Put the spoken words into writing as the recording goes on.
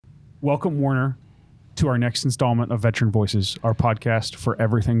Welcome, Warner, to our next installment of Veteran Voices, our podcast for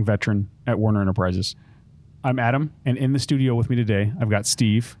everything veteran at Warner Enterprises. I'm Adam, and in the studio with me today, I've got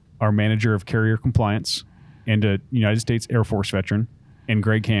Steve, our manager of carrier compliance and a United States Air Force veteran, and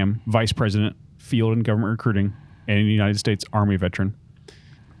Greg Ham, vice president, field and government recruiting, and a United States Army veteran.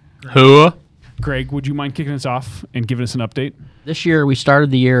 Who? Greg, would you mind kicking us off and giving us an update? This year, we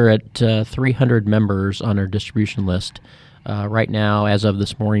started the year at 300 members on our distribution list. Right now, as of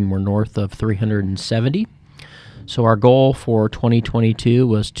this morning, we're north of 370. So our goal for 2022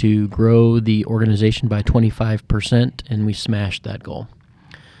 was to grow the organization by 25%, and we smashed that goal.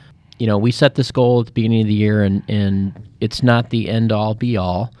 You know, we set this goal at the beginning of the year, and it's not the end-all,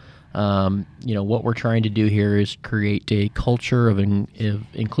 be-all. What we're trying to do here is create a culture of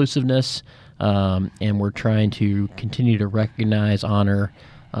inclusiveness, and we're trying to continue to recognize, honor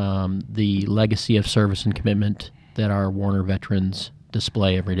the legacy of service and commitment that our Warner veterans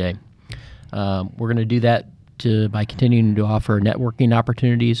display every day. We're going to do that by continuing to offer networking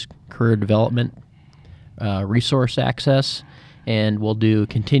opportunities, career development, resource access, and we'll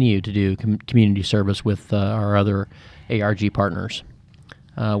continue to do community service with our other ARG partners.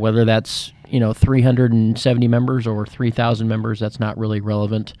 Whether that's 370 members or 3,000 members, that's not really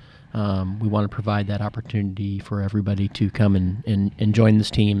relevant. We want to provide that opportunity for everybody to come and join this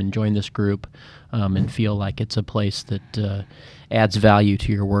team and join this group and feel like it's a place that adds value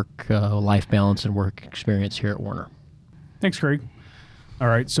to your work-life balance and work experience here at Warner. Thanks, Greg. All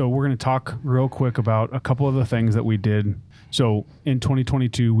right, so we're going to talk real quick about a couple of the things that we did. So in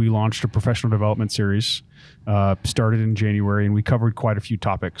 2022, we launched a professional development series, started in January, and we covered quite a few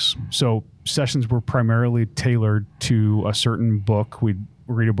topics. So sessions were primarily tailored to a certain book. We'd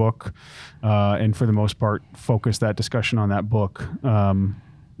read a book, and for the most part, focus that discussion on that book.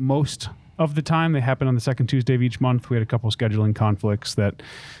 Most of the time, they happen on the second Tuesday of each month. We had a couple scheduling conflicts that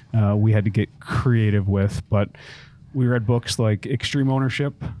we had to get creative with, but we read books like Extreme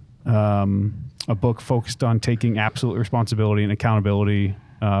Ownership, a book focused on taking absolute responsibility and accountability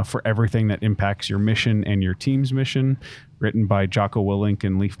for everything that impacts your mission and your team's mission, written by Jocko Willink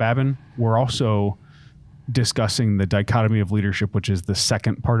and Leif Babin. We're also discussing The Dichotomy of Leadership, which is the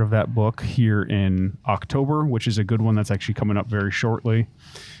second part of that book, here in October, which is a good one that's actually coming up very shortly.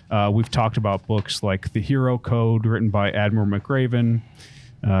 We've talked about books like The Hero Code, written by Admiral McRaven,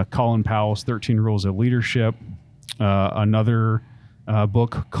 Colin Powell's 13 Rules of Leadership, another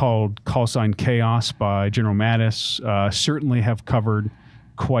book called Call Sign Chaos by General Mattis. Certainly have covered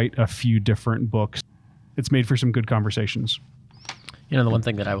quite a few different books. It's made for some good conversations. The one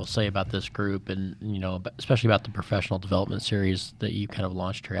thing that I will say about this group and, especially about the professional development series that you kind of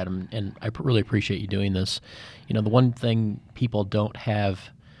launched here, Adam, and I really appreciate you doing this. The one thing people don't have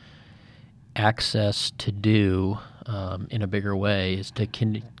access to do in a bigger way is to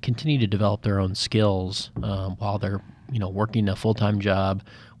continue to develop their own skills while they're, working a full-time job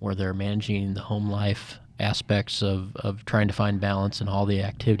or they're managing the home life aspects of trying to find balance in all the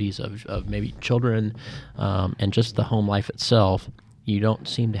activities of maybe children and just the home life itself. You don't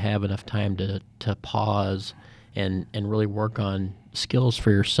seem to have enough time to pause and really work on skills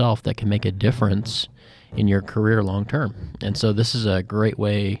for yourself that can make a difference in your career long term. And so this is a great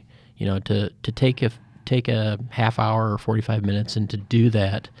way, to take a half hour or 45 minutes and to do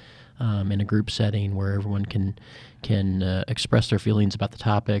that in a group setting where everyone can express their feelings about the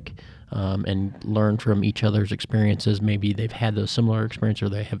topic and learn from each other's experiences. Maybe they've had those similar experiences or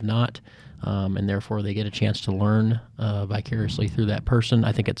they have not. And therefore they get a chance to learn vicariously through that person.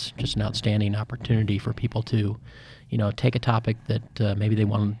 I think it's just an outstanding opportunity for people to, take a topic that maybe they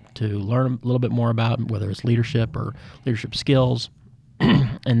want to learn a little bit more about, whether it's leadership or leadership skills,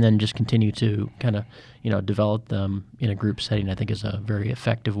 and then just continue to kind of, develop them in a group setting. I think is a very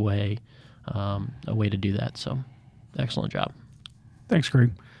effective way, a way to do that. So, excellent job. Thanks,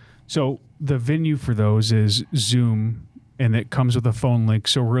 Greg. So the venue for those is Zoom, and it comes with a phone link,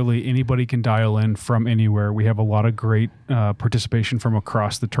 so really anybody can dial in from anywhere. We have a lot of great participation from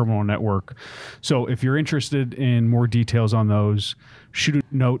across the terminal network. So if you're interested in more details on those, shoot a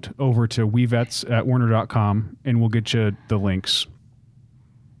note over to wevets@warner.com, and we'll get you the links.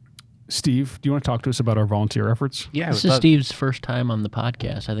 Steve, do you want to talk to us about our volunteer efforts? Yeah, this is Steve's first time on the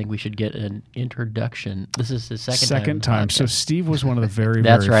podcast. I think we should get an introduction. This is his second time. So Steve was one of the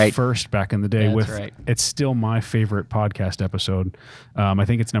very first back in the day. It's still my favorite podcast episode. I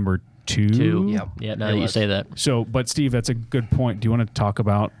think it's number 2. Yeah. Now that you say that. So, but Steve, that's a good point. Do you want to talk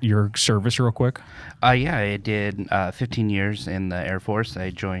about your service real quick? Yeah, I did 15 years in the Air Force.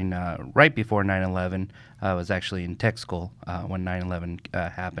 I joined right before 9/11. I was actually in tech school when 9/11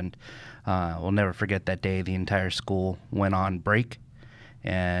 happened. We'll never forget that day. The entire school went on break,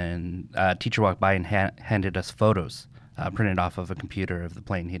 and a teacher walked by and handed us photos printed off of a computer of the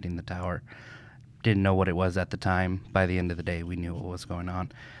plane hitting the tower. Didn't know what it was at the time. By the end of the day, we knew what was going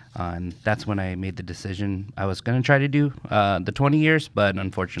on. And that's when I made the decision. I was going to try to do the 20 years, but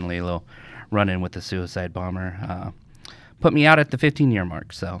unfortunately, a little run-in with the suicide bomber put me out at the 15-year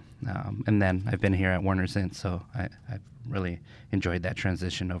mark. So, and then I've been here at Warner since, so I've really enjoyed that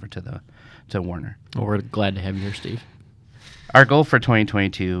transition over to Warner. Well, we're glad to have you here, Steve. Our goal for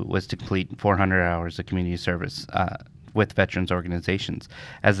 2022 was to complete 400 hours of community service with veterans organizations.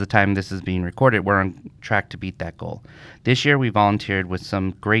 As the time this is being recorded, we're on track to beat that goal. This year, we volunteered with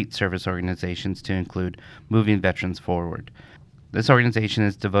some great service organizations to include Moving Veterans Forward. This organization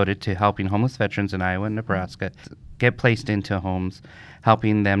is devoted to helping homeless veterans in Iowa and Nebraska get placed into homes,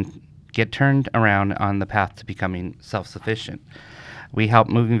 helping them get turned around on the path to becoming self-sufficient. We help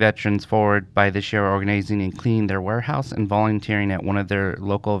Moving Veterans Forward by this year organizing and cleaning their warehouse and volunteering at one of their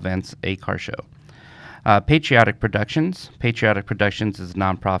local events, a car show. Patriotic Productions. Patriotic Productions is a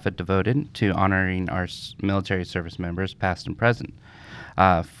nonprofit devoted to honoring our military service members, past and present.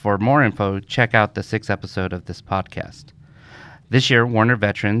 For more info, check out the 6th episode of this podcast. This year, Warner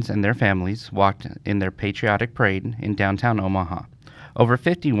veterans and their families walked in their patriotic parade in downtown Omaha. Over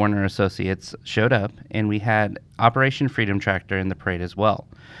 50 Warner associates showed up, and we had Operation Freedom Tractor in the parade as well.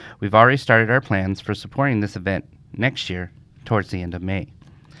 We've already started our plans for supporting this event next year towards the end of May.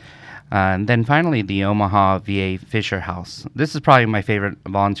 And then finally, the Omaha VA Fisher House. This is probably my favorite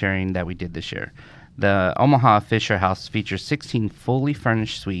volunteering that we did this year. The Omaha Fisher House features 16 fully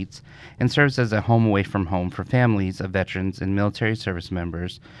furnished suites and serves as a home away from home for families of veterans and military service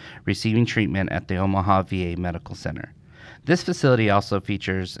members receiving treatment at the Omaha VA Medical Center. This facility also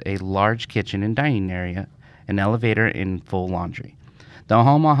features a large kitchen and dining area, an elevator, and full laundry. The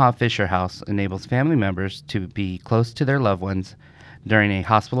Omaha Fisher House enables family members to be close to their loved ones during a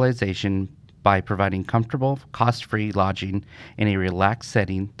hospitalization by providing comfortable, cost-free lodging in a relaxed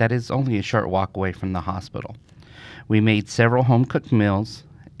setting that is only a short walk away from the hospital. We made several home-cooked meals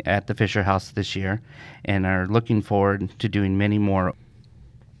at the Fisher House this year and are looking forward to doing many more.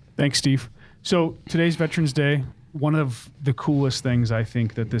 Thanks, Steve. So today's Veterans Day. One of the coolest things I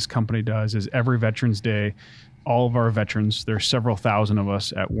think that this company does is every Veterans Day, all of our veterans, there's several thousand of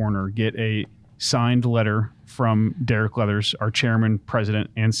us at Warner, get a signed letter from Derek Leathers, our chairman,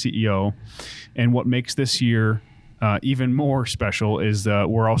 president, and CEO. And what makes this year even more special is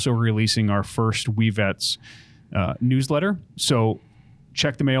we're also releasing our first WeVets newsletter. So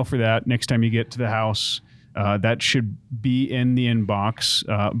check the mail for that next time you get to the house. That should be in the inbox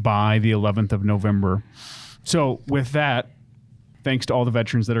by the 11th of November. So with that, thanks to all the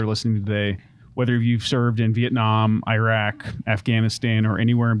veterans that are listening today. Whether you've served in Vietnam, Iraq, Afghanistan, or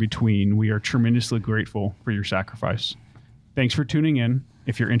anywhere in between, we are tremendously grateful for your sacrifice. Thanks for tuning in.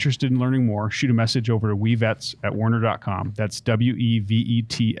 If you're interested in learning more, shoot a message over to wevets@warner.com. That's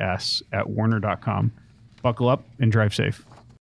WEVETS @warner.com. Buckle up and drive safe.